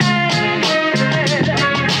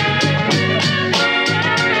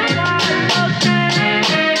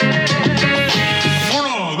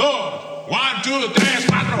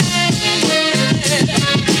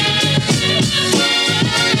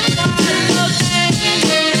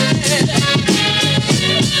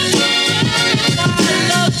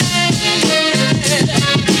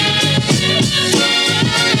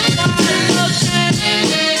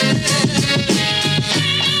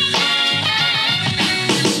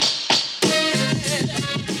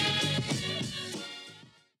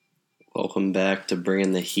welcome back to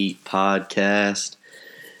Bringing the Heat podcast.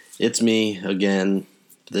 It's me again,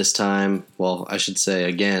 this time, well, I should say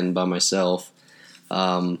again by myself.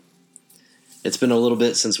 It's been a little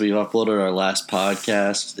bit since we've uploaded our last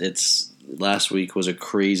podcast. Last week was a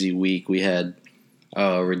crazy week. We had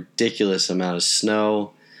a ridiculous amount of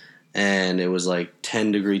snow, and it was like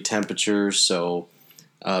 10-degree temperatures, so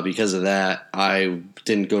because of that, I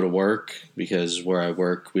didn't go to work because where I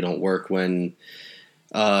work, we don't work when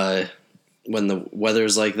the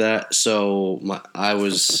weather's like that. So I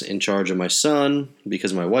was in charge of my son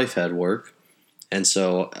because my wife had work. And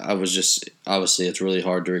so I was just, obviously it's really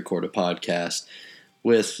hard to record a podcast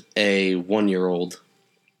with a 1-year-old.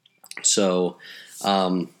 So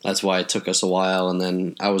that's why it took us a while. And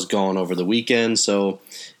then I was gone over the weekend, so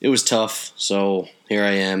it was tough. So here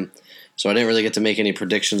I am. So I didn't really get to make any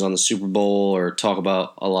predictions on the Super Bowl or talk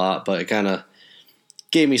about a lot, but it kind of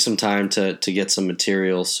gave me some time to get some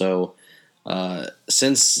material. So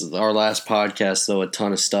since our last podcast, though, a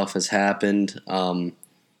ton of stuff has happened,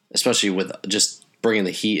 especially with just Bringing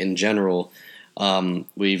the Heat in general.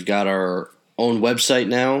 We've got our own website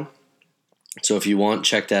now, so if you want,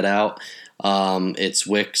 check that out. It's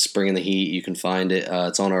Wix Bringing the Heat. You can find it.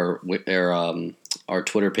 It's on our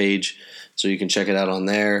Twitter page, so you can check it out on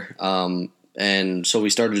there. And so we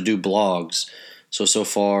started to do blogs. So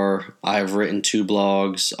far, I've written 2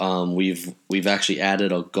 blogs. We've actually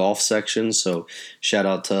added a golf section. So shout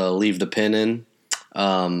out to Leave the Pin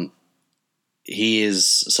In. He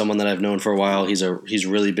is someone that I've known for a while. He's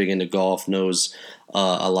really big into golf. Knows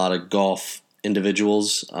a lot of golf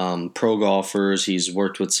individuals, pro golfers. He's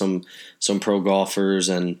worked with some pro golfers,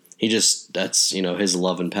 and that's his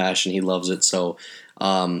love and passion. He loves it. So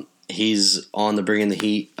he's on the Bringing the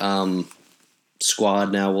Heat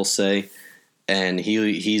squad now, we'll say. And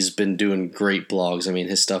he's been doing great blogs. I mean,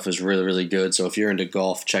 his stuff is really, really good. So if you're into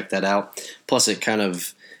golf, check that out. Plus, it kind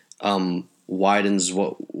of widens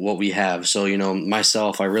what we have. So,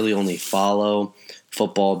 myself, I really only follow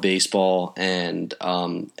football, baseball, and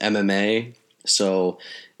MMA. So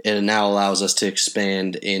it now allows us to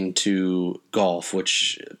expand into golf,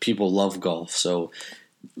 which people love golf. So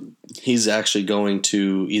he's actually going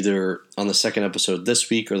to either on the second episode this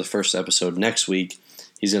week or the first episode next week,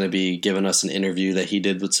 he's going to be giving us an interview that he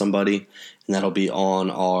did with somebody, and that'll be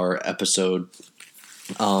on our episode.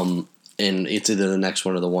 And it's either the next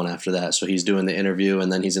one or the one after that. So he's doing the interview,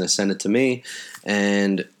 and then he's going to send it to me,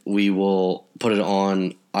 and we will put it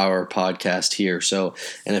on our podcast here. So,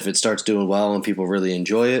 and if it starts doing well and people really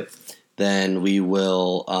enjoy it, then we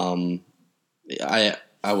will.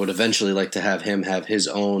 I would eventually like to have him have his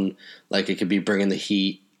own, like it could be Bringing the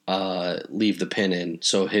Heat. Leave the Pin In.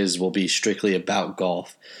 So his will be strictly about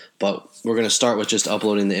golf. But we're going to start with just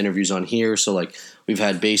uploading the interviews on here. So like we've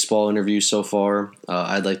had baseball interviews so far.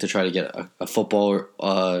 I'd like to try to get a football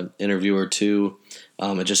interview or 2.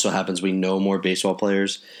 It just so happens we know more baseball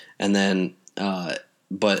players. And then,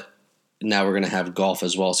 but now we're going to have golf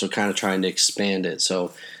as well. So kind of trying to expand it.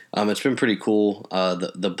 So it's been pretty cool.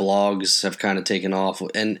 The blogs have kind of taken off,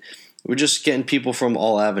 and we're just getting people from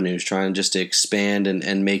all avenues, trying just to expand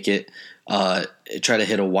and make it, try to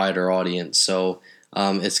hit a wider audience. So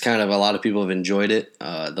it's kind of, a lot of people have enjoyed it,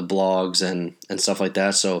 the blogs and stuff like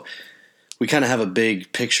that. So we kind of have a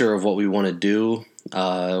big picture of what we want to do.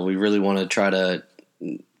 We really want to try to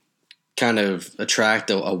kind of attract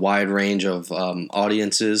a wide range of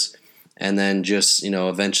audiences, and then just,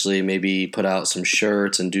 eventually maybe put out some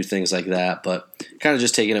shirts and do things like that. But kind of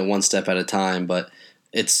just taking it one step at a time. But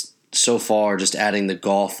it's, so far, just adding the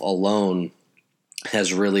golf alone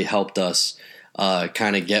has really helped us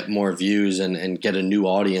kind of get more views and get a new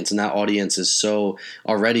audience. And that audience is so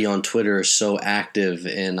already on Twitter, is so active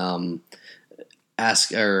in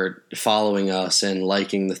following us and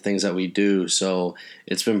liking the things that we do. So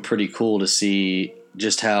it's been pretty cool to see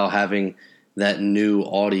just how having that new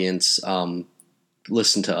audience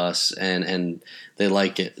listen to us and they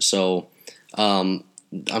like it. So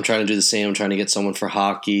I'm trying to do the same. I'm trying to get someone for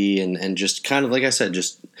hockey and just kind of, like I said,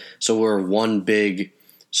 just so we're one big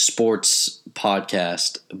sports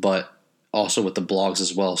podcast, but also with the blogs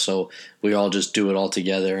as well. So we all just do it all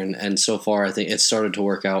together. And so far, I think it's started to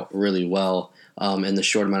work out really well in the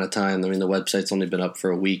short amount of time. I mean, the website's only been up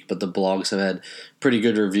for a week, but the blogs have had pretty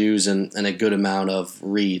good reviews and a good amount of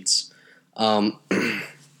reads. So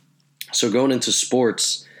going into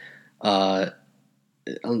sports, a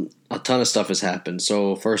ton of stuff has happened.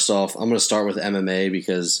 So first off, I'm going to start with MMA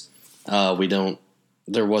because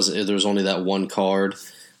there was only that one card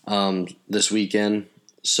this weekend.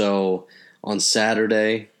 So on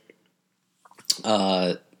Saturday,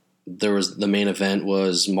 there was the main event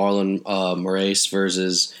was Marlon Moraes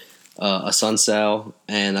versus Asuncao,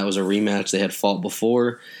 and that was a rematch. They had fought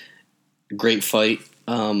before. Great fight,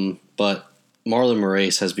 but Marlon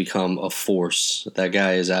Moraes has become a force. That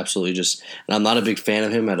guy is absolutely just. And I'm not a big fan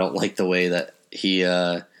of him. I don't like the way that he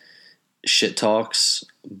shit talks,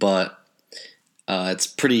 but it's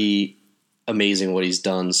pretty amazing what he's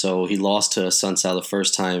done. So he lost to Asuncao the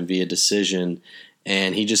first time via decision,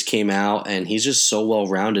 and he just came out and he's just so well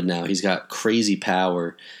rounded now. He's got crazy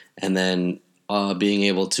power, and then being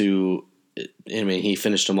able to. I mean, he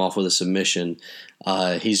finished him off with a submission.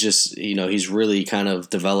 He's just, he's really kind of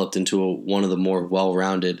developed into one of the more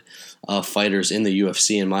well-rounded fighters in the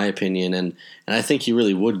UFC, in my opinion. And I think he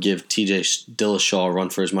really would give TJ Dillashaw a run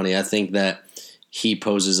for his money. I think that he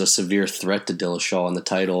poses a severe threat to Dillashaw in the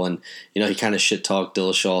title. And, he kind of shit-talked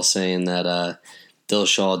Dillashaw, saying that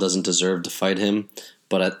Dillashaw doesn't deserve to fight him.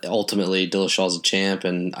 But ultimately, Dillashaw's a champ.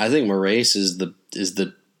 And I think Moraes is the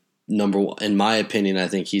number one, in my opinion. I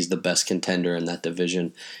think he's the best contender in that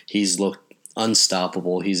division. He's looked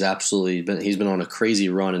unstoppable. He's been on a crazy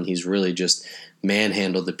run, and he's really just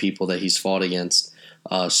manhandled the people that he's fought against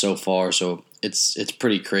so far. So it's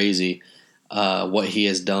pretty crazy what he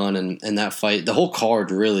has done, and that fight, the whole card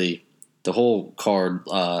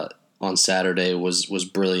on Saturday was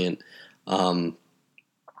brilliant.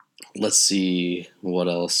 Let's see what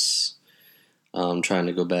else. I'm trying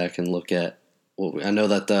to go back and look at. I know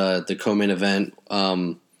that the co-main event,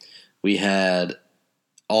 we had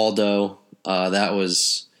Aldo. That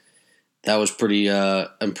was pretty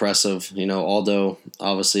impressive. Aldo,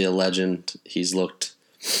 obviously a legend. He's looked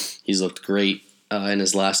great in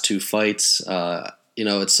his last two fights.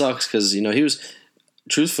 It sucks because he was,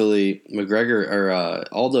 truthfully, McGregor or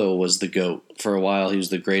Aldo was the GOAT for a while. He was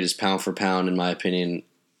the greatest pound for pound, in my opinion,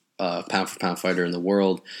 pound for pound fighter in the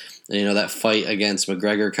world. And that fight against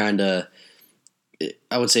McGregor kind of,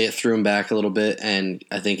 I would say, it threw him back a little bit, and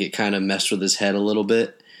I think it kind of messed with his head a little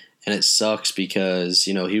bit. And it sucks because,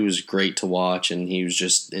 he was great to watch, and he was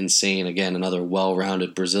just insane. Again, another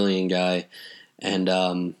well-rounded Brazilian guy.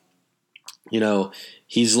 And,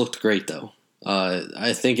 he's looked great, though.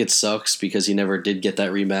 I think it sucks because he never did get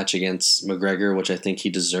that rematch against McGregor, which I think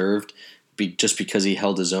he deserved, just because he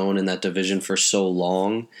held his own in that division for so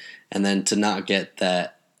long. And then to not get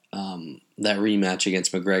that rematch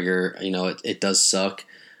against McGregor, it does suck.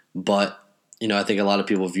 But, I think a lot of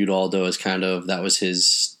people viewed Aldo as that was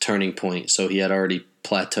his turning point. So he had already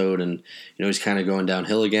plateaued, and, he's kind of going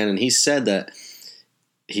downhill again. And he said that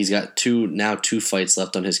he's got two fights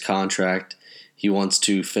left on his contract. He wants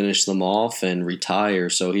to finish them off and retire.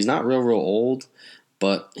 So he's not real old,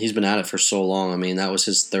 but he's been at it for so long. I mean, that was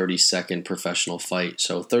his 32nd professional fight.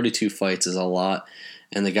 So 32 fights is a lot.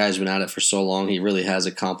 And the guy's been at it for so long, he really has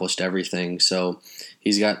accomplished everything. So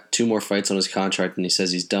he's got 2 more fights on his contract, and he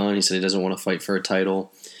says he's done. He said he doesn't want to fight for a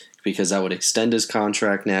title because that would extend his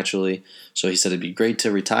contract naturally. So he said it'd be great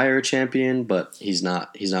to retire a champion, but he's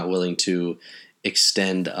not willing to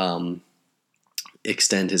extend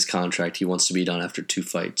his contract. He wants to be done after 2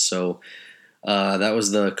 fights. So that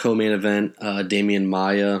was the co-main event. Damian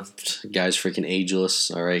Maia, guy's freaking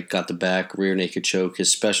ageless. All right, got the back, rear naked choke,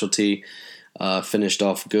 his specialty. Finished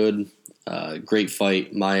off good. Great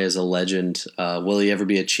fight. Maia's a legend. Will he ever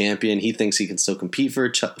be a champion? He thinks he can still compete for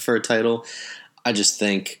a title. I just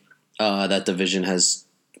think that division has.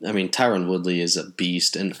 I mean, Tyron Woodley is a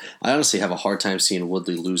beast, and I honestly have a hard time seeing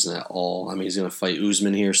Woodley losing at all. I mean, he's going to fight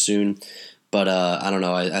Usman here soon, but I don't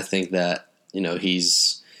know. I think that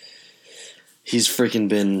he's freaking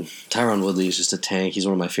been. Tyron Woodley is just a tank. He's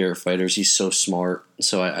one of my favorite fighters. He's so smart.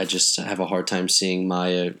 So I just have a hard time seeing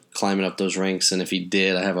Maia climbing up those ranks, and if he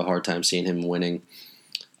did, I have a hard time seeing him winning.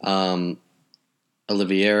 Oliveira,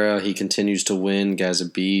 he continues to win. Guy's a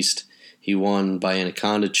beast. He won by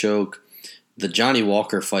anaconda choke. The Johnny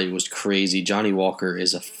Walker fight was crazy. Johnny Walker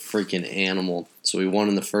is a freaking animal. So he won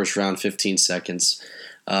in the first round, 15 seconds.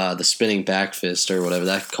 The spinning back fist or whatever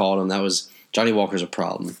that called him. That was Johnny Walker's a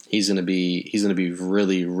problem. He's gonna be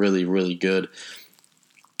really, really, really good.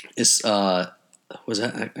 Was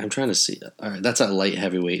that? I'm trying to see. All right, that's at light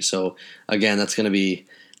heavyweight. So again, that'll be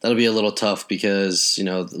a little tough because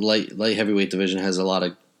the light heavyweight division has a lot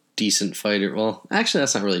of decent fighter. Well, actually,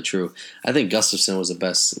 that's not really true. I think Gustafsson was the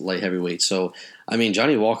best light heavyweight. So I mean,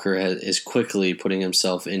 Johnny Walker is quickly putting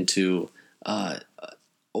himself into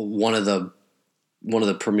one of the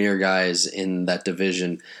premier guys in that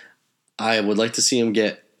division. I would like to see him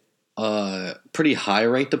get a pretty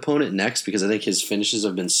high-ranked opponent next because I think his finishes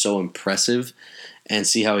have been so impressive, and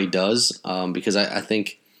see how he does. Because I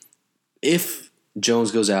think if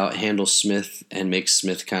Jones goes out, handles Smith, and makes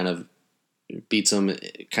Smith kind of, beats him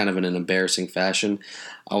kind of in an embarrassing fashion.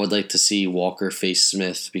 I would like to see Walker face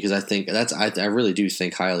Smith because I really do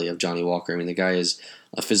think highly of Johnny Walker. I mean, the guy is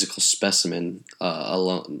a physical specimen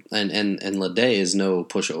alone, and Lede is no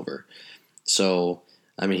pushover. So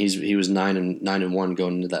I mean, he was 9-1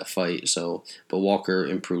 going into that fight. So, but Walker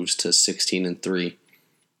improves to 16-3.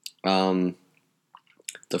 The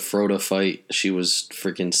Froda fight, she was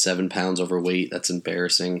freaking 7 pounds overweight. That's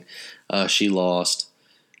embarrassing. She lost.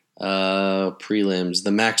 Prelims.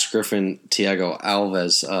 The Max Griffin Thiago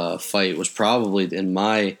Alves fight was probably, in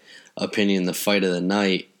my opinion, the fight of the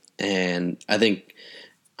night. And I think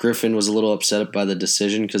Griffin was a little upset by the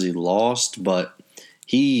decision because he lost, but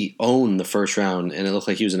he owned the first round, and it looked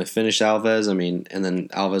like he was going to finish Alves. I mean, and then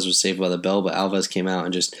Alves was saved by the bell, but Alves came out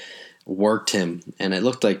and just worked him. And it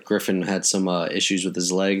looked like Griffin had some issues with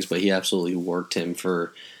his legs, but he absolutely worked him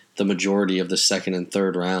for the majority of the second and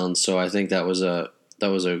third rounds. So I think that was a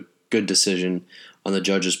good decision on the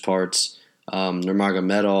judges' parts.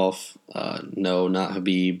 Nurmagomedov, no, not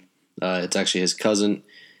Habib. It's actually his cousin.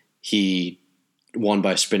 He won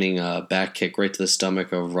by spinning a back kick right to the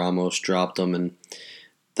stomach of Ramos, dropped him, and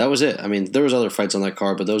that was it. I mean, there was other fights on that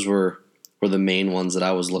card, but those were the main ones that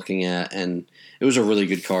I was looking at, and it was a really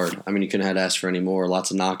good card. I mean, you couldn't have asked for any more.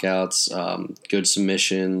 Lots of knockouts, good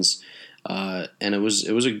submissions, and it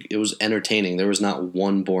was entertaining. There was not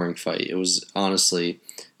one boring fight. It was honestly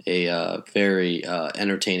a very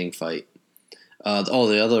entertaining fight.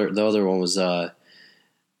 The other one was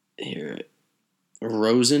here,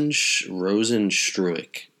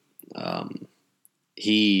 Rosenstruik.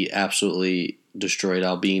 He absolutely destroyed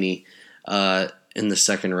Albini in the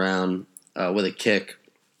second round with a kick.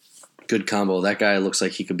 Good combo. That guy looks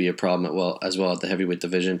like he could be a problem as well at the heavyweight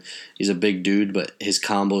division. He's a big dude, but his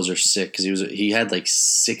combos are sick because he had like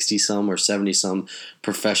 60 some or 70 some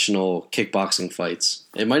professional kickboxing fights.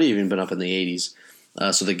 It might have even been up in the 80s.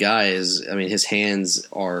 So the guy his hands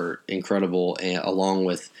are incredible, and along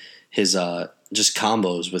with his just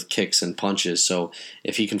combos with kicks and punches. So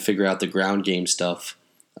if he can figure out the ground game stuff,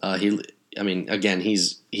 he's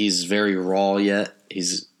very raw yet.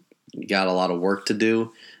 He's got a lot of work to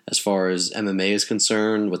do as far as MMA is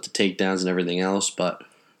concerned with the takedowns and everything else. But,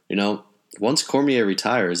 once Cormier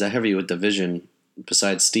retires, that heavyweight division,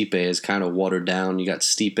 besides Stipe, is kind of watered down. You got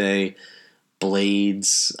Stipe,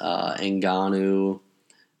 Blades, Ngannou.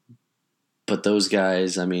 But those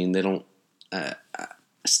guys, they don't...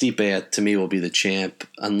 Stipe, to me, will be the champ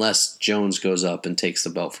unless Jones goes up and takes the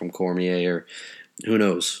belt from Cormier, or who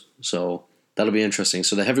knows. So that'll be interesting.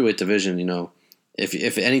 So the heavyweight division,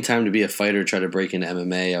 if any time to be a fighter, try to break into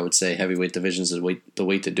MMA, I would say heavyweight division is the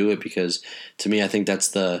way to do it, because to me, I think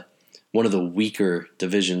that's one of the weaker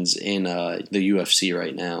divisions in the UFC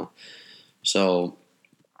right now. So,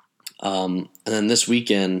 and then this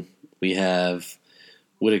weekend we have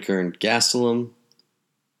Whitaker and Gastelum.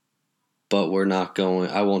 But we're not going.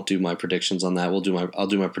 I won't do my predictions on that. I'll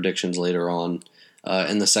do my predictions later on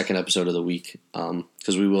in the second episode of the week,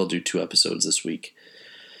 because we will do 2 episodes this week.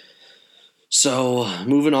 So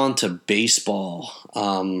moving on to baseball,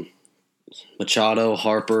 Machado,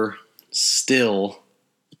 Harper, still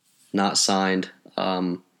not signed.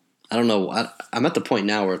 I don't know. I'm at the point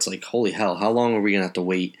now where it's like, holy hell, how long are we gonna have to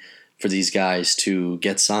wait for these guys to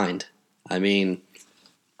get signed? I mean,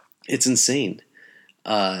 it's insane.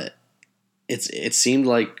 It seemed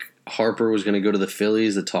like Harper was going to go to the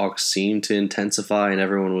Phillies. The talks seemed to intensify, and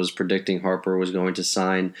everyone was predicting Harper was going to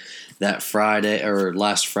sign that Friday or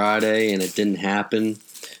last Friday, and it didn't happen.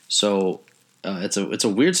 So it's a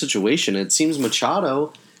weird situation. It seems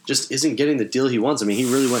Machado just isn't getting the deal he wants. I mean,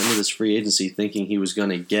 he really went into this free agency thinking he was going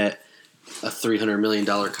to get a $300 million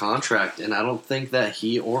contract, and I don't think that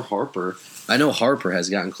he or Harper. I know Harper has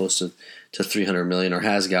gotten close to $300 million, or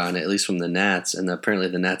has gotten it, at least from the Nats, and apparently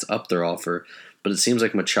the Nats upped their offer. But it seems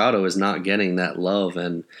like Machado is not getting that love,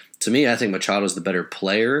 and to me, I think Machado is the better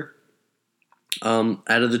player out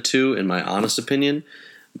of the two, in my honest opinion.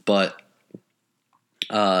 But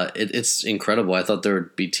it's incredible. I thought there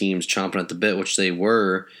would be teams chomping at the bit, which they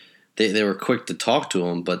were. They were quick to talk to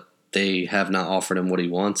him, but they have not offered him what he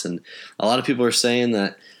wants. And a lot of people are saying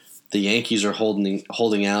that the Yankees are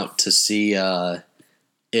holding out to see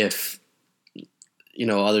if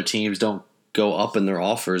other teams don't go up in their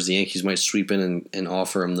offers. The Yankees might sweep in and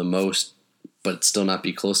offer him the most, but still not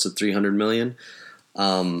be close to $300 million.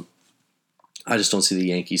 I just don't see the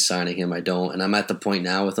Yankees signing him. I don't, and I'm at the point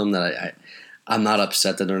now with them that I'm not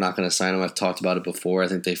upset that they're not going to sign him. I've talked about it before. I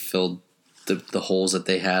think they filled the holes that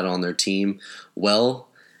they had on their team well.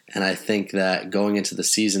 And I think that going into the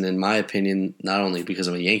season, in my opinion, not only because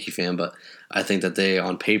I'm a Yankee fan, but I think that they,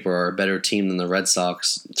 on paper, are a better team than the Red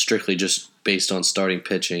Sox, strictly just based on starting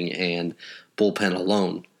pitching and bullpen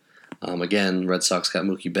alone. Again, Red Sox got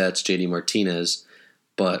Mookie Betts, JD Martinez,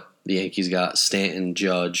 but the Yankees got Stanton,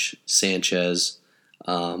 Judge, Sanchez,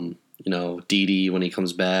 Didi when he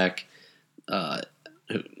comes back.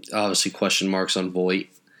 Obviously, question marks on Voit,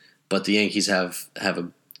 but the Yankees have a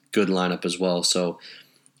good lineup as well. So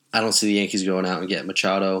I don't see the Yankees going out and getting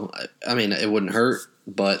Machado. I mean, it wouldn't hurt,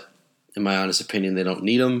 but in my honest opinion, they don't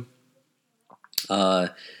need him.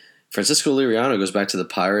 Francisco Liriano goes back to the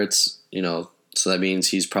Pirates, so that means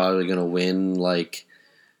he's probably going to win like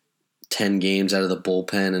 10 games out of the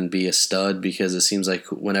bullpen and be a stud, because it seems like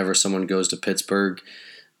whenever someone goes to Pittsburgh,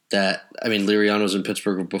 Liriano was in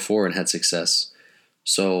Pittsburgh before and had success.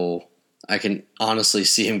 So I can honestly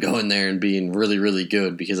see him going there and being really, really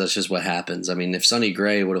good, because that's just what happens. I mean, if Sonny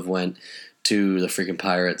Gray would have went to the freaking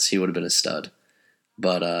Pirates, he would have been a stud.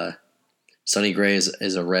 But Sonny Gray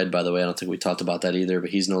is a Red, by the way. I don't think we talked about that either, but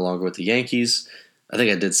he's no longer with the Yankees. I think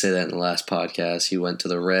I did say that in the last podcast. He went to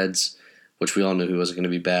the Reds, which we all knew he wasn't going to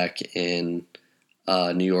be back in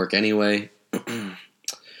New York anyway.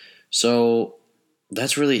 So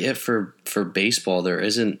that's really it for baseball. There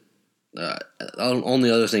isn't only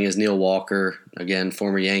other thing is Neil Walker, again,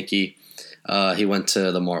 former Yankee. He went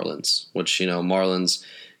to the Marlins, which, Marlins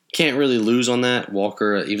can't really lose on that.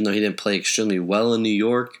 Walker, even though he didn't play extremely well in New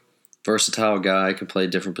York, versatile guy, can play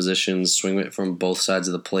different positions, swing it from both sides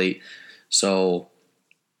of the plate. So,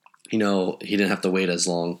 he didn't have to wait as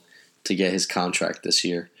long to get his contract this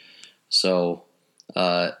year. So,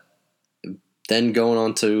 then going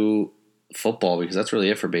on to football, because that's really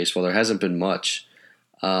it for baseball. There hasn't been much.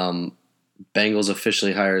 Bengals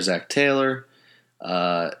officially hire Zach Taylor,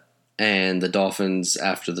 and the Dolphins,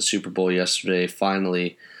 after the Super Bowl yesterday,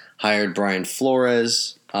 finally hired Brian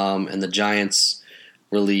Flores, and the Giants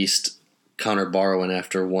released Connor Barwin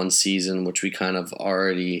after one season, which we kind of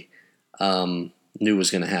already knew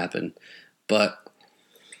was going to happen. But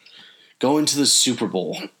going to the Super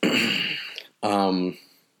Bowl. All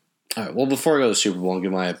right, well, before I go to the Super Bowl and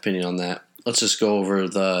give my opinion on that, let's just go over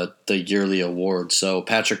the yearly awards. So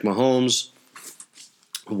Patrick Mahomes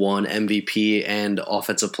won MVP and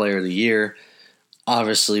Offensive Player of the Year.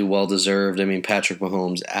 Obviously well-deserved. I mean, Patrick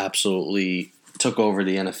Mahomes absolutely took over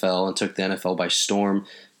the NFL and took the NFL by storm.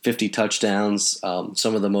 50 touchdowns,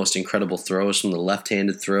 some of the most incredible throws, from the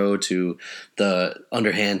left-handed throw to the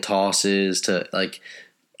underhand tosses to,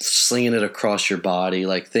 slinging it across your body,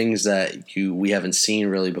 things that we haven't seen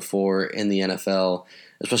really before in the NFL,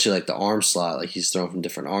 especially the arm slot. He's thrown from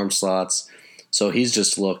different arm slots. So he's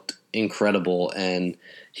just looked incredible. And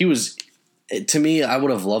he was, to me, I would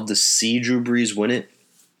have loved to see Drew Brees win it,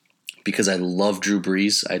 because I love Drew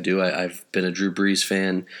Brees. I do. I've been a Drew Brees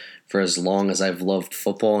fan for as long as I've loved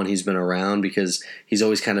football, and he's been around, because he's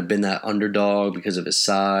always kind of been that underdog because of his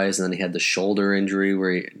size, and then he had the shoulder injury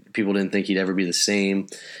where people didn't think he'd ever be the same,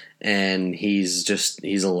 and he's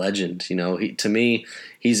a legend. To me,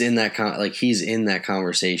 he's in that he's in that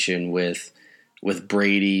conversation with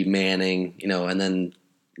Brady, Manning, and then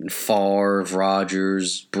Favre,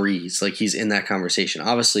 Rodgers, Brees. He's in that conversation.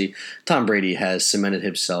 Obviously, Tom Brady has cemented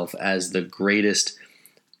himself as the greatest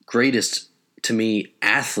to me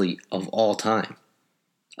athlete of all time.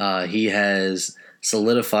 He has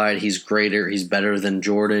solidified. He's greater. He's better than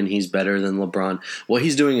Jordan. He's better than LeBron. What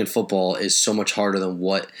he's doing in football is so much harder than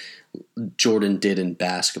what Jordan did in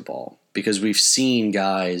basketball, because we've seen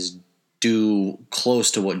guys do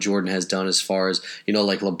close to what Jordan has done, as far as,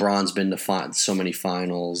 LeBron's been to so many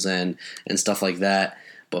finals and stuff like that.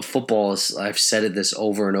 But football is, I've said this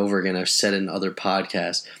over and over again, I've said it in other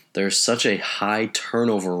podcasts, there's such a high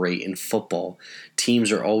turnover rate in football.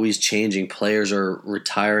 Teams are always changing. Players are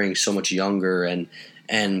retiring so much younger,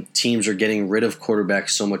 and teams are getting rid of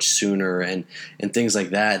quarterbacks so much sooner, and things like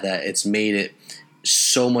that it's made it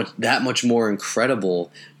that much more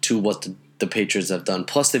incredible to what the Patriots have done.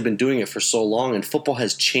 Plus, they've been doing it for so long, and football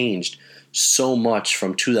has changed so much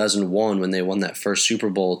from 2001 when they won that first Super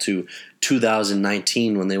Bowl to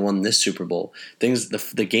 2019 when they won this Super Bowl.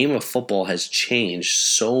 The game of football has changed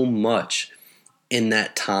so much in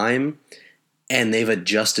that time, and they've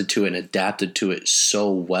adjusted to it and adapted to it so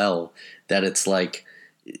well that it's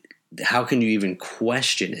how can you even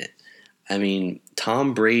question it? I mean,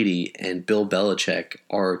 Tom Brady and Bill Belichick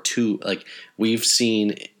are two, we've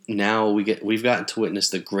seen now, we've gotten to witness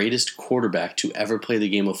the greatest quarterback to ever play the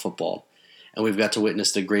game of football, and we've got to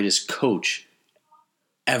witness the greatest coach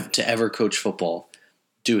to ever coach football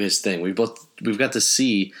do his thing. We've got to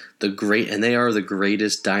see and they are the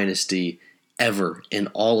greatest dynasty ever in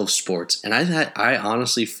all of sports. And I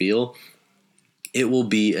honestly feel it will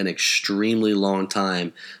be an extremely long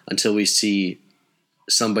time until we see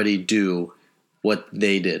somebody do what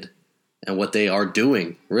they did and what they are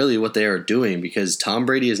doing, really what they are doing, because Tom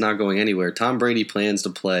Brady is not going anywhere. Tom Brady plans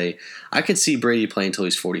to play. I could see Brady playing until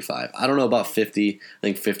he's 45. I don't know about 50. I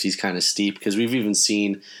think 50 is kind of steep because we've even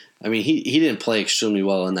seen, I mean, he didn't play extremely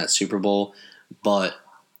well in that Super Bowl, but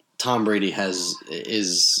Tom Brady can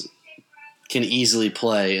easily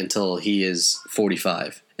play until he is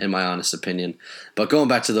 45, in my honest opinion. But going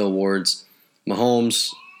back to the awards,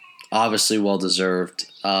 Mahomes, obviously well-deserved,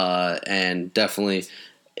 and definitely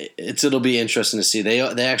it'll be interesting to see. They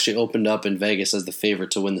actually opened up in Vegas as the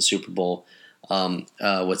favorite to win the Super Bowl with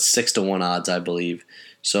 6-1 odds, I believe.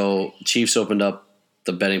 So Chiefs opened up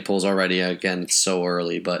the betting pools already. Again, it's so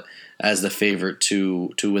early, but as the favorite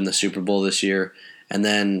to win the Super Bowl this year. And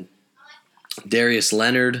then Darius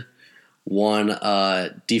Leonard won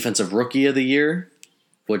Defensive Rookie of the Year,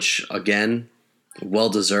 which, again,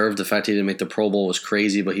 well-deserved. The fact he didn't make the Pro Bowl was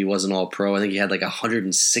crazy, but he wasn't all-pro. I think he had like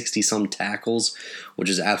 160-some tackles, which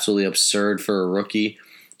is absolutely absurd for a rookie.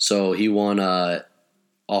 So he won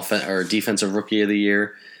Defensive Rookie of the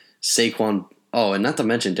Year. Saquon – and not to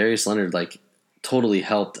mention Darius Leonard, like, totally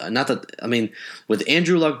helped. Not that – I mean, with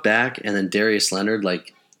Andrew Luck back and then Darius Leonard,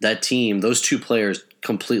 like, that team, those two players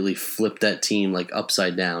completely flipped that team, like,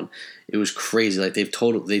 upside down. It was crazy. Like, they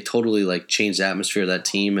totally like changed the atmosphere of that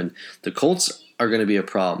team, and the Colts are going to be a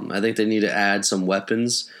problem. I think they need to add some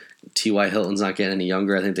weapons. T.Y. Hilton's not getting any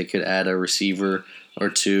younger. I think they could add a receiver or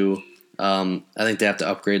two. I think they have to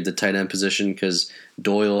upgrade the tight end position because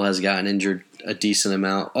Doyle has gotten injured a decent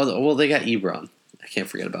amount. Well, they got Ebron. I can't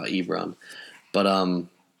forget about Ebron. But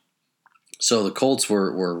so the Colts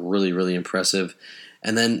were really, really impressive.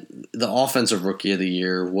 And then the Offensive Rookie of the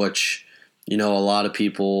Year, which, a lot of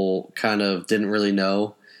people kind of didn't really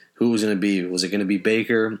know who it was going to be. Was it going to be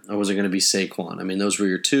Baker or was it going to be Saquon? I mean, those were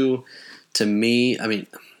your two. To me, I mean,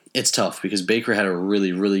 it's tough because Baker had a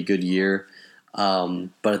really, really good year. But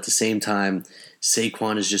at the same time,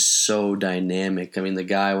 Saquon is just so dynamic. I mean, the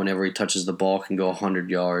guy, whenever he touches the ball, can go 100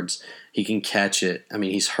 yards. He can catch it. I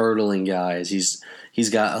mean, he's hurdling guys. He's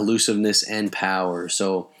got elusiveness and power.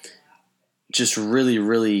 So just really,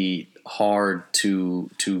 really hard to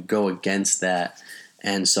go against that.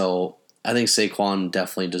 And so I think Saquon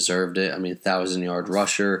definitely deserved it. I mean, 1,000-yard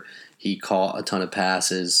rusher. He caught a ton of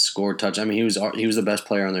passes, scored touch. I mean, he was the best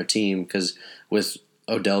player on their team because with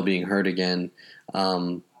Odell being hurt again,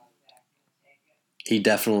 he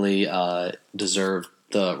definitely deserved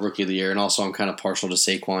the Rookie of the Year. And also I'm kind of partial to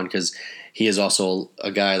Saquon because he is also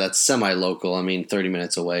a guy that's semi-local. I mean, 30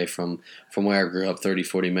 minutes away from where I grew up, 30,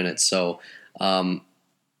 40 minutes. So,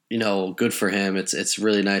 good for him. It's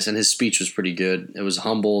really nice. And his speech was pretty good. It was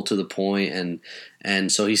humble to the point,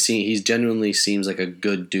 and so he genuinely seems like a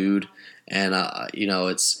good dude. And,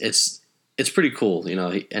 it's pretty cool,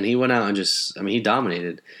 and he went out and he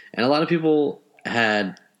dominated. And a lot of people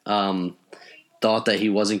had thought that he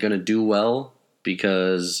wasn't going to do well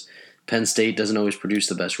because Penn State doesn't always produce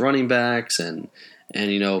the best running backs, and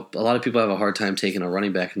a lot of people have a hard time taking a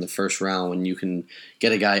running back in the first round when you can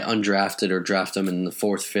get a guy undrafted or draft them in the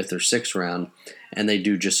 4th, 5th, or 6th round, and they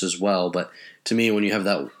do just as well. But to me, when you have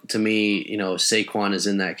that, Saquon is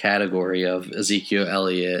in that category of Ezekiel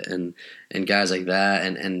Elliott and guys like that,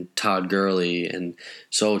 and Todd Gurley, and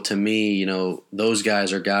so to me, those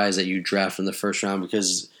guys are guys that you draft in the first round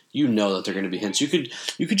because that they're going to be hits. You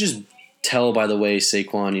could just tell by the way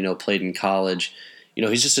Saquon, played in college.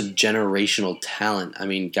 He's just a generational talent. I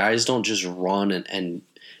mean, guys don't just run and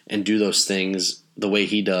do those things the way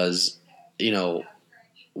he does,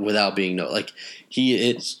 without being like he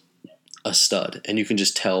is a stud, and you can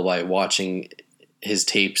just tell by watching his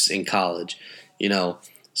tapes in college,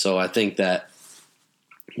 So I think that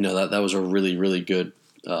that was a really, really good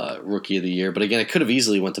Rookie of the Year. But again, it could have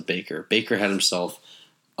easily went to Baker. Baker had himself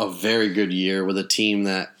a very good year with a team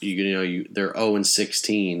that they're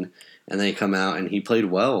 0-16. And they come out and he played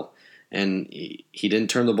well, and he didn't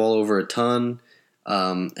turn the ball over a ton,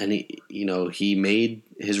 and he made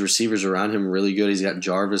his receivers around him really good. He's got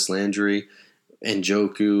Jarvis Landry and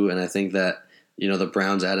Njoku, and I think that the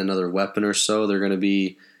Browns add another weapon or so. They're going to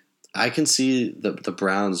be. I can see the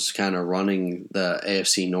Browns kind of running the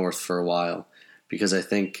AFC North for a while because I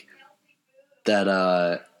think that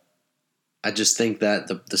I just think that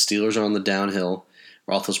the Steelers are on the downhill.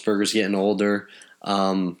 Roethlisberger's getting older.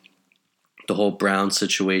 The whole Brown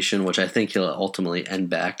situation, which I think he'll ultimately end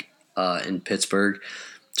back in Pittsburgh,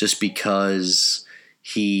 just because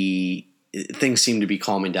things seem to be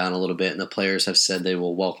calming down a little bit, and the players have said they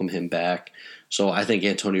will welcome him back. So I think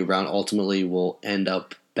Antonio Brown ultimately will end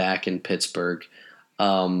up back in Pittsburgh.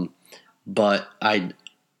 But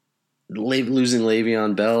losing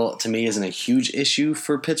Le'Veon Bell to me isn't a huge issue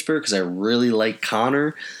for Pittsburgh because I really like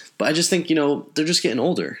Connor. But I just think, they're just getting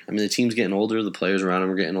older. I mean, the team's getting older. The players around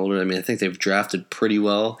them are getting older. I mean, I think they've drafted pretty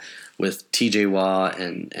well with TJ Watt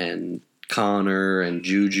and Connor and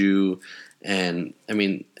Juju. And, I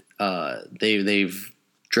mean, they've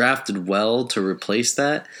drafted well to replace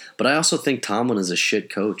that. But I also think Tomlin is a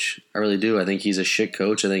shit coach. I really do. I think he's a shit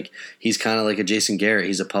coach. I think he's kind of like a Jason Garrett.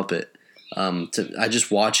 He's a puppet. I just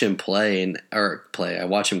watch him I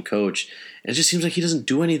watch him coach, and it just seems like he doesn't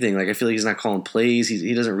do anything. Like I feel like he's not calling plays.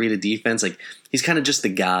 He doesn't read a defense. Like he's kind of just the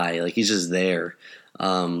guy. Like he's just there.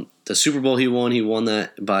 The Super Bowl he won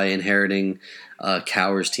that by inheriting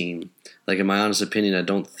Cowher's team. Like in my honest opinion, I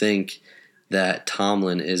don't think that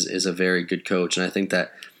Tomlin is a very good coach, and I think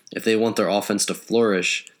that if they want their offense to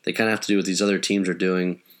flourish, they kind of have to do what these other teams are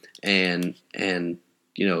doing, and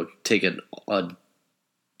take a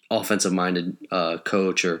offensive-minded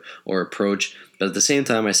coach or approach. But at the same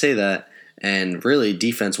time, I say that, and really,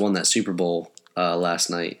 defense won that Super Bowl last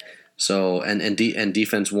night. So and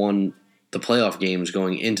defense won the playoff games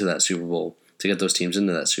going into that Super Bowl to get those teams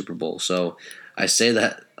into that Super Bowl. So I say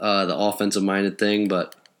that the offensive-minded thing,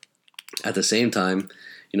 but at the same time,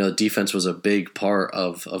 defense was a big part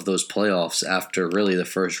of those playoffs after really the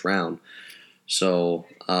first round. So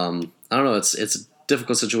I don't know. It's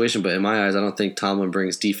difficult situation, but in my eyes, I don't think Tomlin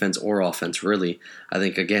brings defense or offense really. I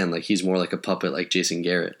think again, like he's more like a puppet, like Jason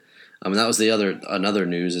Garrett. That was another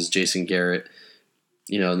news is Jason Garrett,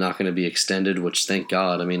 not going to be extended, which thank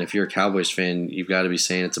God. I mean, if you're a Cowboys fan, you've got to be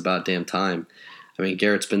saying it's about damn time. I mean,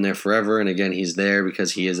 Garrett's been there forever, and again, he's there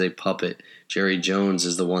because he is a puppet. Jerry Jones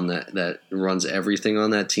is the one that runs everything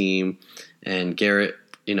on that team, and Garrett,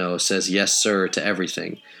 says yes sir to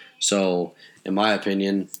everything. So, in my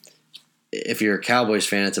opinion, if you're a Cowboys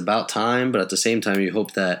fan, it's about time, but at the same time, you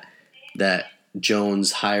hope that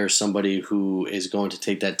Jones hires somebody who is going to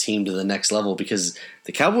take that team to the next level because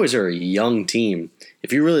the Cowboys are a young team.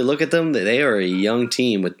 If you really look at them, they are a young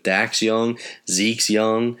team with Dak's young, Zeke's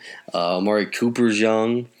young, Amari Cooper's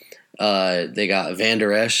young. They got Van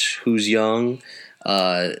Der Esch, who's young.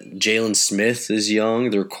 Jalen Smith is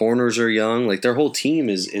young. Their corners are young. Like their whole team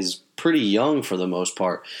is pretty young for the most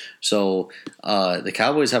part. So the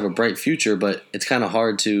Cowboys have a bright future, but it's kind of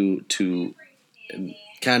hard to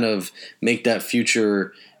kind of make that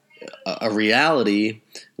future a reality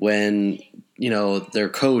when their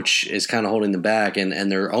coach is kind of holding them back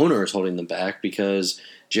and their owner is holding them back because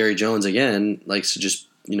Jerry Jones again likes to just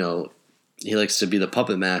he likes to be the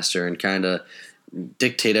puppet master and kind of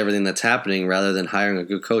dictate everything that's happening rather than hiring a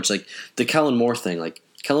good coach. Like the Kellen Moore thing, like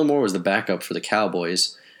Kellen Moore was the backup for the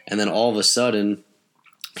Cowboys, and then all of a sudden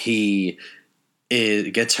he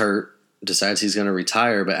gets hurt, decides he's going to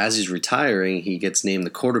retire, but as he's retiring, he gets named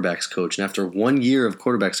the quarterback's coach. And after 1 year of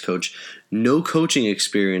quarterback's coach, no coaching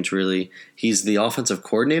experience really, he's the offensive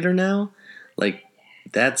coordinator now. Like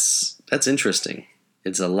that's interesting.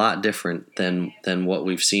 It's a lot different than what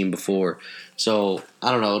we've seen before. So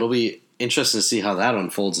I don't know. It'll be interesting to see how that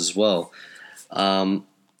unfolds as well. And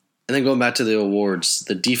then going back to the awards,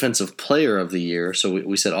 the defensive player of the year. So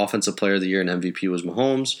we said offensive player of the year and MVP was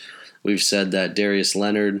Mahomes. We've said that Darius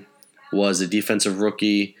Leonard was a defensive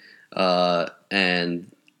rookie,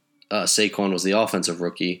 and Saquon was the offensive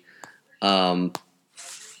rookie. Aaron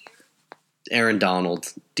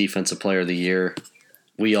Donald, defensive player of the year.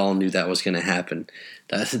 We all knew that was going to happen.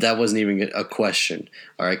 That wasn't even a question.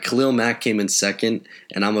 All right, Khalil Mack came in second,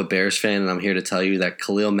 and I'm a Bears fan, and I'm here to tell you that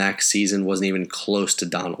Khalil Mack's season wasn't even close to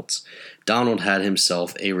Donald's. Donald had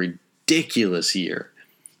himself a ridiculous year.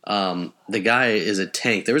 The guy is a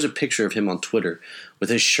tank. There was a picture of him on Twitter with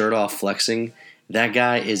his shirt off flexing. That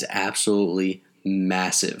guy is absolutely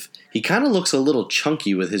massive. He kind of looks a little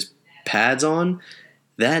chunky with his pads on.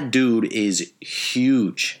 That dude is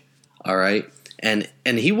huge. All right. And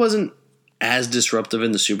he wasn't as disruptive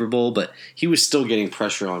in the Super Bowl, but he was still getting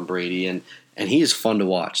pressure on Brady, and he is fun to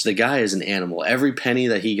watch. The guy is an animal. Every penny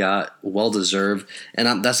that he got, well deserved.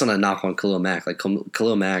 And that's not a knock on Khalil Mack. Like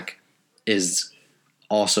Khalil Mack is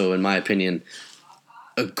also, in my opinion,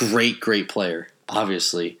 a great player.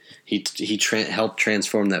 Obviously, he helped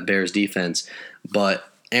transform that Bears defense, but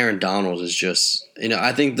Aaron Donald is just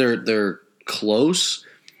I think they're close.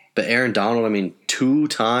 But Aaron Donald, I mean,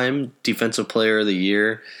 2-time Defensive Player of the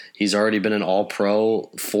Year. He's already been an All-Pro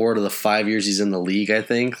 4 of the 5 years he's in the league, I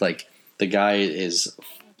think. Like, the guy is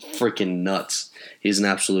freaking nuts. He's an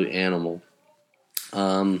absolute animal.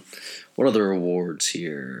 What other awards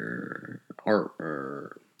here? The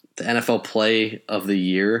NFL Play of the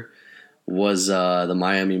Year was the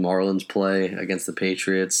Miami Marlins play against the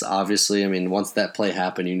Patriots. Obviously, I mean, once that play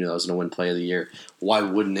happened, you knew I was going to win Play of the Year. Why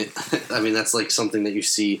wouldn't it? I mean, that's like something that you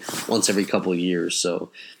see once every couple of years.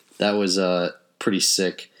 So that was pretty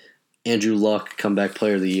sick. Andrew Luck, comeback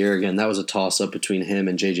player of the year. Again, that was a toss-up between him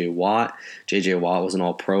and J.J. Watt. J.J. Watt was an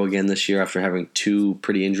all-pro again this year after having 2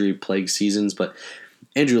 pretty injury-plagued seasons. But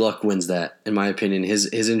Andrew Luck wins that, in my opinion. His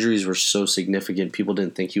injuries were so significant, people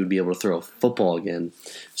didn't think he would be able to throw a football again.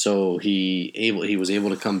 So he was able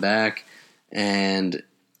to come back, and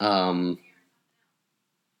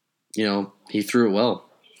he threw it well.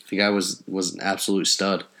 The guy was an absolute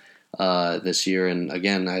stud this year. And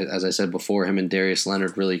again, as I said before, him and Darius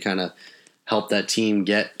Leonard really kind of helped that team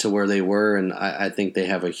get to where they were. And I think they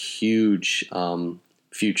have a huge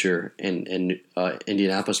future in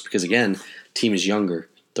Indianapolis because, again, team is younger.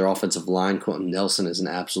 Their offensive line, Quentin Nelson, is an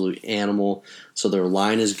absolute animal. So their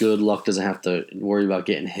line is good. Luck doesn't have to worry about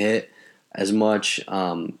getting hit as much.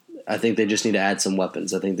 I think they just need to add some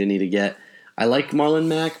weapons. I think they need to get – I like Marlon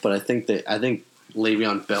Mack, but I think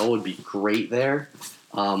Le'Veon Bell would be great there.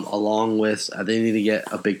 Along with they need to get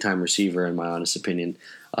a big-time receiver, in my honest opinion.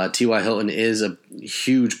 T.Y. Hilton is a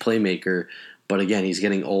huge playmaker, but again, he's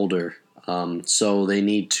getting older. So they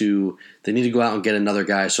need to go out and get another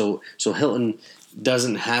guy. So Hilton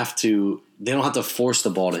doesn't have to. They don't have to force the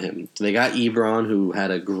ball to him. They got Ebron, who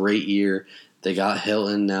had a great year. They got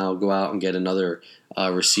Hilton. Now go out and get another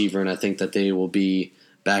receiver, and I think that they will be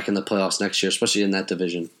back in the playoffs next year, especially in that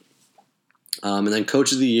division. And then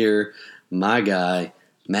Coach of the Year, my guy,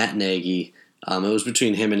 Matt Nagy. It was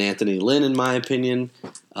between him and Anthony Lynn, in my opinion.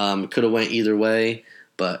 It could have went either way,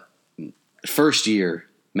 but first year,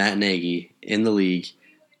 Matt Nagy in the league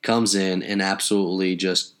comes in and absolutely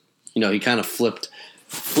just, he kind of flipped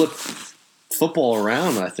football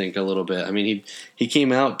around, I think, a little bit. I mean, he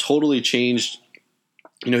came out, totally changed.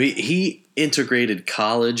 He integrated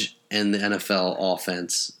college and the NFL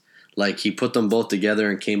offense. Like, he put them both together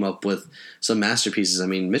and came up with some masterpieces. I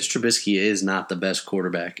mean, Mitch Trubisky is not the best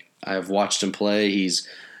quarterback. I've watched him play. He's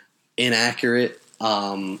inaccurate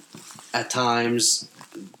at times.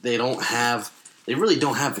 They really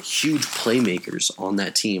don't have huge playmakers on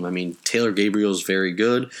that team. I mean, Taylor Gabriel's very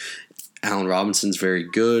good. Allen Robinson's very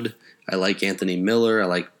good. I like Anthony Miller. I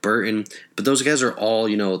like Burton. But those guys are all,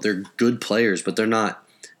 they're good players, but they're not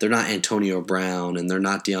Antonio Brown and they're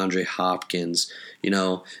not DeAndre Hopkins,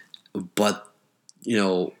 But,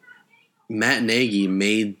 Matt Nagy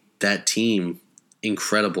made that team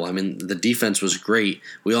incredible. I mean, the defense was great.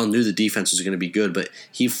 We all knew the defense was going to be good, but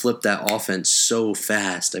he flipped that offense so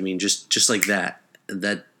fast. I mean, just like that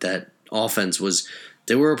offense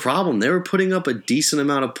they were a problem. They were putting up a decent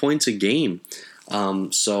amount of points a game.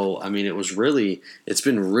 So, I mean, it's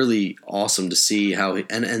been really awesome to see how,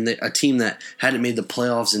 a team that hadn't made the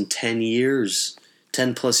playoffs in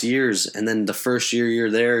 10 plus years. And then the first year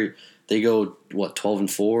there, they go,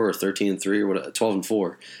 12-4 or 13-3 or what,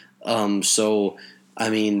 12-4. So, I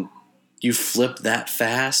mean, you flip that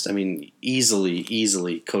fast. I mean,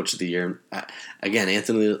 easily Coach of the Year. Again,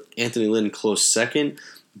 Anthony Lynn close second,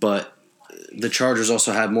 but the Chargers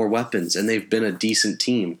also had more weapons, and they've been a decent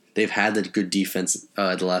team. They've had the good defense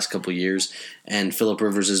the last couple of years, and Phillip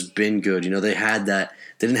Rivers has been good. They had that.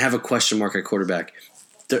 They didn't have a question mark at quarterback.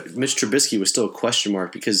 Mitch Trubisky was still a question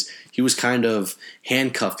mark because he was kind of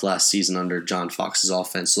handcuffed last season under John Fox's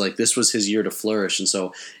offense. So, this was his year to flourish. And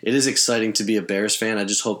so it is exciting to be a Bears fan. I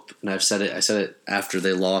just hope, and I said it after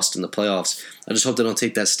they lost in the playoffs, I just hope they don't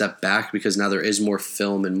take that step back because now there is more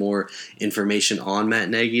film and more information on Matt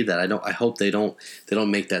Nagy that I hope they don't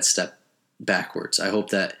make that step backwards. I hope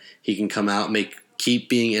that he can come out, keep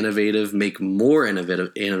being innovative, make more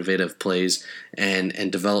innovative plays,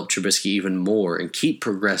 and develop Trubisky even more and keep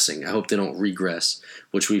progressing. I hope they don't regress,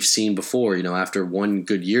 which we've seen before. After one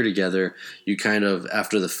good year together, you kind of,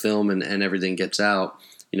 after the film and everything gets out,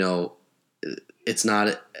 it's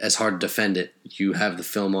not as hard to defend it. You have the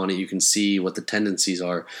film on it. You can see what the tendencies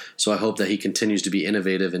are. So I hope that he continues to be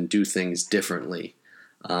innovative and do things differently.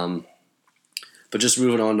 But just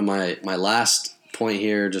moving on to my last point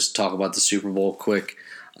here, just talk about the Super Bowl quick.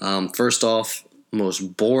 First off,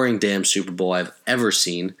 most boring damn Super Bowl I've ever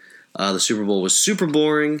seen. The Super Bowl was super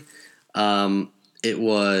boring. It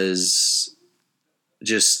was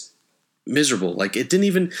just miserable. It didn't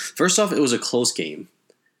even. First off, it was a close game,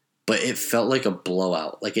 but it felt like a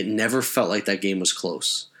blowout. It never felt like that game was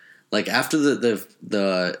close. After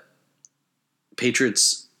the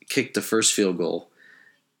Patriots kicked the first field goal,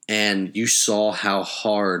 and you saw how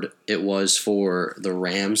hard it was for the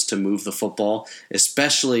Rams to move the football.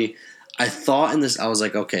 Especially, I thought in this, I was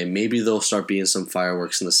like, okay, maybe there'll start being some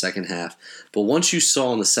fireworks in the second half. But once you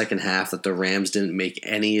saw in the second half that the Rams didn't make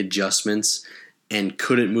any adjustments and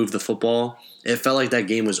couldn't move the football, it felt like that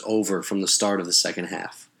game was over from the start of the second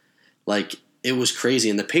half. Like, it was crazy.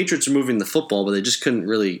 And the Patriots were moving the football, but they just couldn't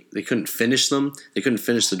finish them. They couldn't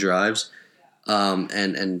finish the drives.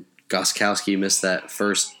 And Gostkowski missed that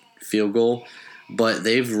first field goal. But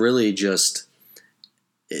they've really just...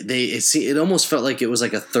 It almost felt like it was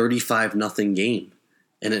like a 35-0 game,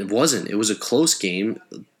 and it wasn't. It was a close game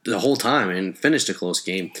the whole time and finished a close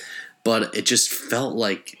game, but it just felt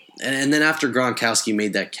like. And then after Gronkowski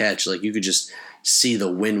made that catch, like you could just see the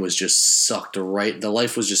wind was just sucked right. The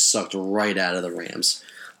life was just sucked right out of the Rams.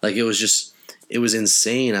 Like it was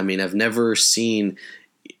insane. I mean, I've never seen.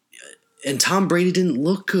 And Tom Brady didn't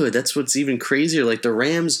look good. That's what's even crazier. Like the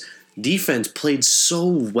Rams defense played so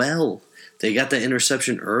well. They got the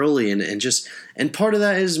interception early, and part of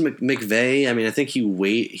that is McVay. I mean, I think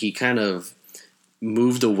he kind of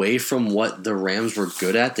moved away from what the Rams were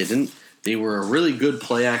good at. They were a really good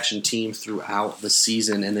play action team throughout the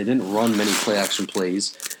season, and they didn't run many play action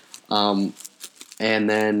plays. And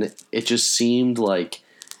then it just seemed like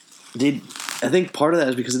I think part of that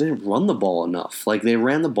is because they didn't run the ball enough. Like they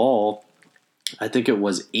ran the ball, I think it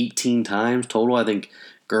was 18 times total. I think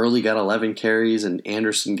Gurley got 11 carries and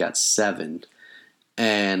Anderson got 7.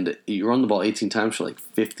 And you run the ball 18 times for like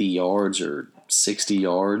 50 yards or 60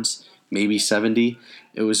 yards, maybe 70.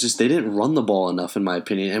 It was just they didn't run the ball enough, in my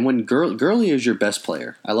opinion. And when Gurley is your best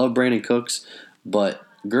player, I love Brandon Cooks, but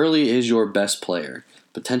Gurley is your best player,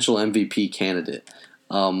 potential MVP candidate.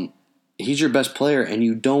 He's your best player, and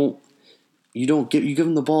you give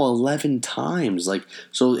him the ball 11 times. Like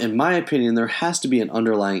so, in my opinion, there has to be an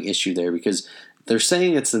underlying issue there because they're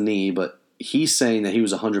saying it's the knee, but he's saying that he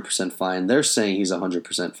was 100% fine. They're saying he's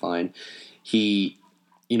 100% fine. He,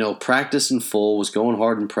 practiced in full, was going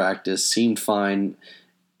hard in practice, seemed fine,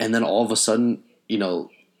 and then all of a sudden, the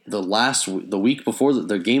week before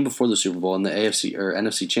the game before the Super Bowl in the AFC or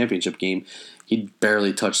NFC Championship game, he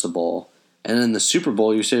barely touched the ball. And in the Super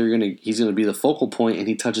Bowl, you say he's gonna be the focal point, and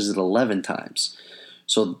he touches it 11 times.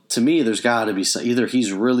 So to me, there's got to be either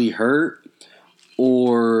he's really hurt,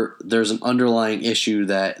 or there's an underlying issue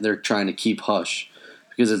that they're trying to keep hush.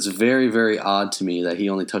 Because it's very, very odd to me that he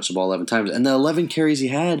only touched the ball 11 times. And the 11 carries he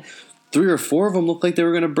had, 3 or 4 of them looked like they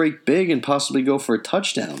were going to break big and possibly go for a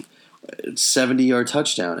touchdown, 70-yard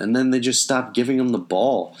touchdown. And then they just stopped giving him the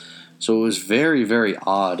ball. So it was very, very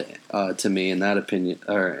odd to me in that opinion,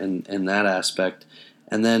 or in that aspect.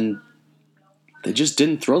 And then they just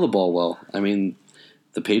didn't throw the ball well. I mean,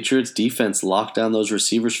 the Patriots defense locked down those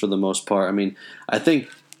receivers for the most part. I mean, I think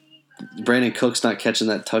Brandon Cooks not catching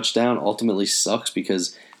that touchdown ultimately sucks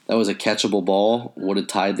because that was a catchable ball, would have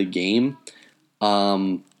tied the game.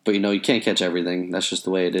 But, you can't catch everything. That's just the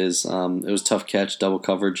way it is. It was a tough catch, double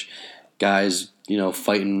coverage. Guys,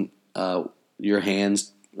 fighting your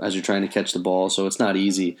hands as you're trying to catch the ball, so it's not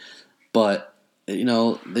easy. But,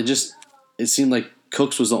 it seemed like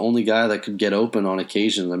Cooks was the only guy that could get open on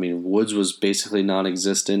occasion. I mean, Woods was basically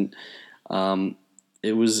non-existent.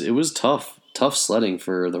 It was tough sledding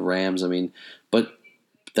for the Rams. I mean, but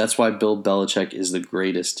that's why Bill Belichick is the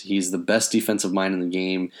greatest. He's the best defensive mind in the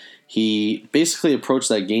game. He basically approached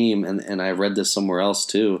that game, and I read this somewhere else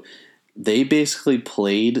too. They basically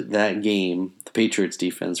played that game, the Patriots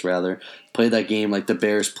defense rather, played that game like the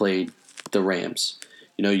Bears played the Rams.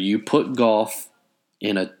 You put Goff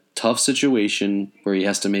in a tough situation where he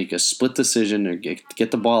has to make a split decision or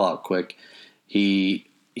get the ball out quick. He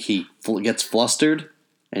gets flustered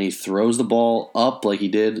and he throws the ball up like he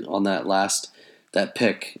did on that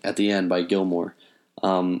pick at the end by Gilmore.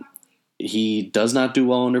 He does not do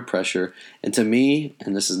well under pressure, and to me,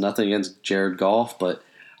 and this is nothing against Jared Goff, but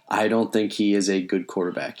I don't think he is a good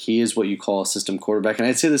quarterback. He is what you call a system quarterback, and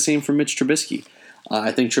I'd say the same for Mitch Trubisky.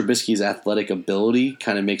 I think Trubisky's athletic ability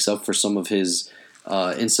kind of makes up for some of his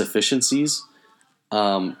insufficiencies.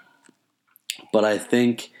 But I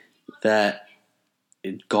think that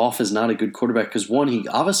Goff is not a good quarterback because, one, he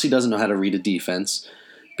obviously doesn't know how to read a defense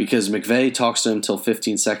because McVay talks to him until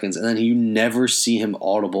 15 seconds, and then you never see him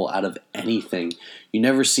audible out of anything. You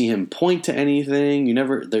never see him point to anything.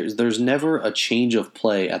 There's never a change of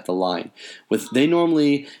play at the line.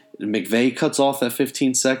 McVay cuts off at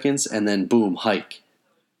 15 seconds, and then boom, hike.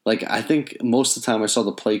 Like, I think most of the time I saw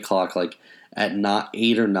the play clock like at not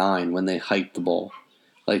 8 or 9 when they hiked the ball.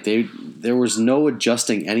 Like there was no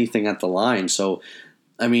adjusting anything at the line. So,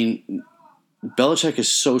 I mean, Belichick is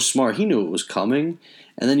so smart. He knew it was coming,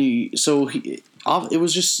 and then it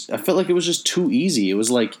was just. I felt like it was just too easy. It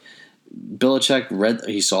was like Belichick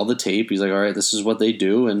he saw the tape. He's like, all right, this is what they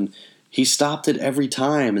do, and he stopped it every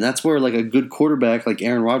time. And that's where like a good quarterback like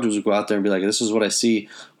Aaron Rodgers would go out there and be like, this is what I see.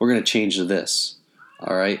 We're going to change to this.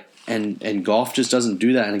 All right. And Goff just doesn't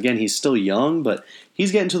do that. And again, he's still young, but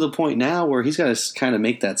he's getting to the point now where he's got to kind of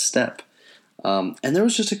make that step. And there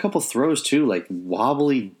was just a couple throws too, like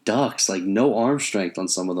wobbly ducks, like no arm strength on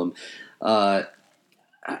some of them. I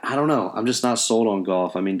don't know. I'm just not sold on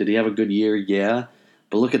Goff. I mean, did he have a good year? Yeah.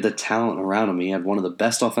 But look at the talent around him. He had one of the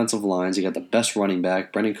best offensive lines. He got the best running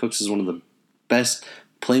back. Brandon Cooks is one of the best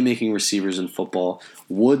playmaking receivers in football.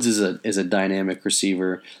 Woods is a dynamic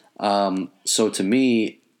receiver. So to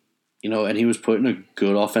me, and he was put in a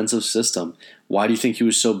good offensive system. Why do you think he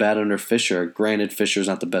was so bad under Fisher? Granted, Fisher's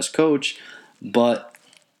not the best coach, but,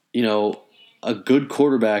 a good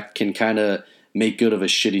quarterback can kind of make good of a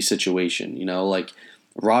shitty situation. Like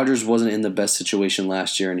Rodgers wasn't in the best situation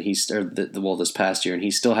last year, and this past year, and he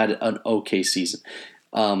still had an okay season.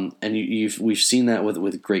 And we've seen that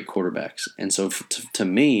with great quarterbacks. And so to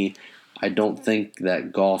me, I don't think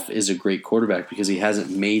that Goff is a great quarterback because he hasn't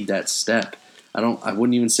made that step. I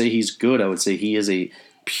wouldn't even say he's good. I would say he is a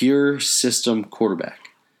pure system quarterback.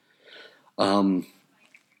 But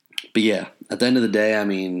yeah, at the end of the day, I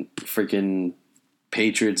mean, freaking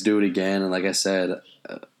Patriots do it again. And like I said,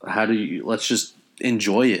 let's just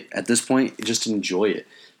enjoy it. At this point, just enjoy it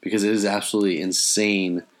because it is absolutely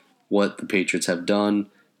insane what the Patriots have done.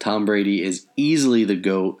 Tom Brady is easily the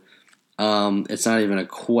GOAT. It's not even a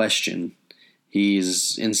question.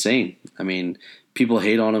 He's insane. I mean, people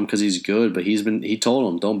hate on him because he's good, but he told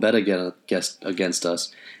them, don't bet against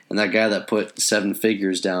us. And that guy that put 7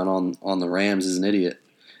 figures down on the Rams is an idiot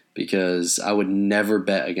because I would never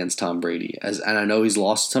bet against Tom Brady. And I know he's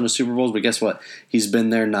lost a ton of Super Bowls, but guess what? He's been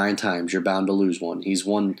there 9 times. You're bound to lose one. He's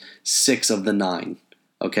won 6 of the 9.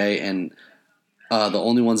 Okay, and the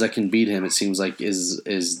only ones that can beat him, it seems like, is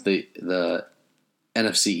the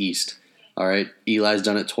NFC East. All right, Eli's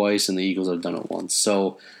done it twice, and the Eagles have done it once.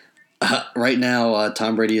 So right now,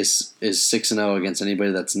 Tom Brady is 6-0 against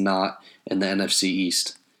anybody that's not in the NFC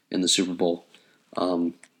East in the Super Bowl.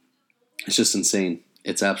 It's just insane.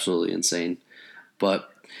 It's absolutely insane. But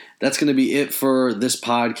that's going to be it for this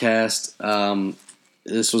podcast.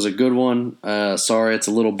 This was a good one. Sorry, it's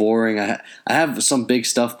a little boring. I have some big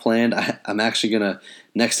stuff planned. I'm actually going to,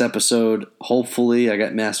 next episode, hopefully, I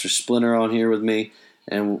got Master Splinter on here with me,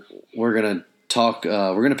 and we're going to talk,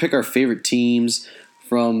 we're going to pick our favorite teams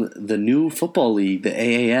from the new football league, the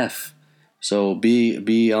AAF. So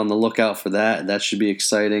be on the lookout for that. That should be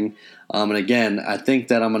exciting. And again, I think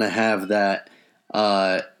that I'm going to have that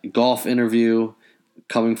golf interview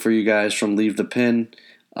coming for you guys from Leave the Pin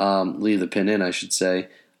In, I should say,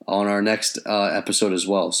 on our next episode as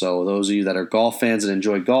well. So those of you that are golf fans and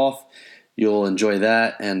enjoy golf, you'll enjoy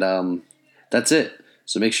that. And that's it.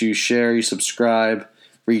 So make sure you share, you subscribe,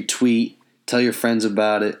 retweet, tell your friends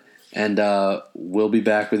about it. And we'll be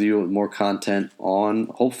back with you with more content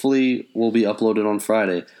hopefully we'll be uploaded on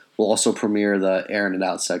Friday. We'll also premiere the Airing It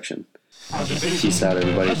Out section. Peace out,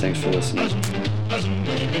 everybody. Thanks for listening.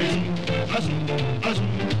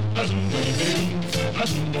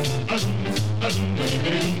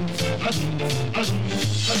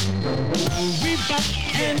 We bop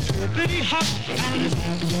and hippity hop and as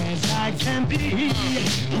happy as I can be.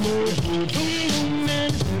 Whoa, boom, boom,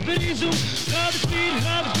 and hippity zoom. Love the speed,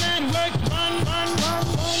 love the plan, work, run.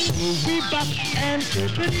 We bop and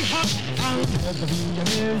hippity hop. I'll never be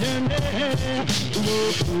a millionaire.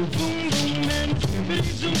 Whoa, boom, boom, and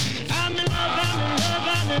hippity zoom. I'm in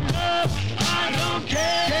love. I don't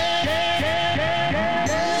care.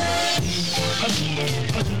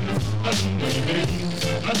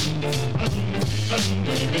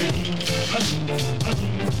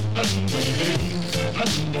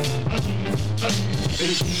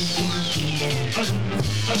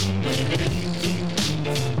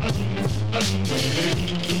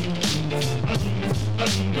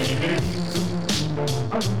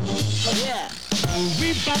 Yeah.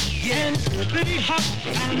 We bop and hippity hop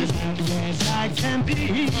and as happy as I can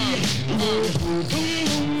be. Whoa, boom,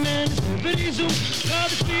 boom, and hippity zoom. Love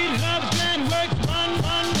the speed, love the plan, work, run.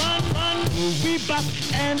 We bop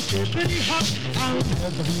and hippity hop. I'll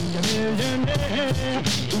never be a millionaire.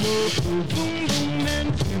 Whoa, boom, boom, and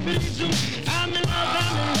hippity zoom. I'm in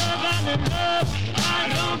love.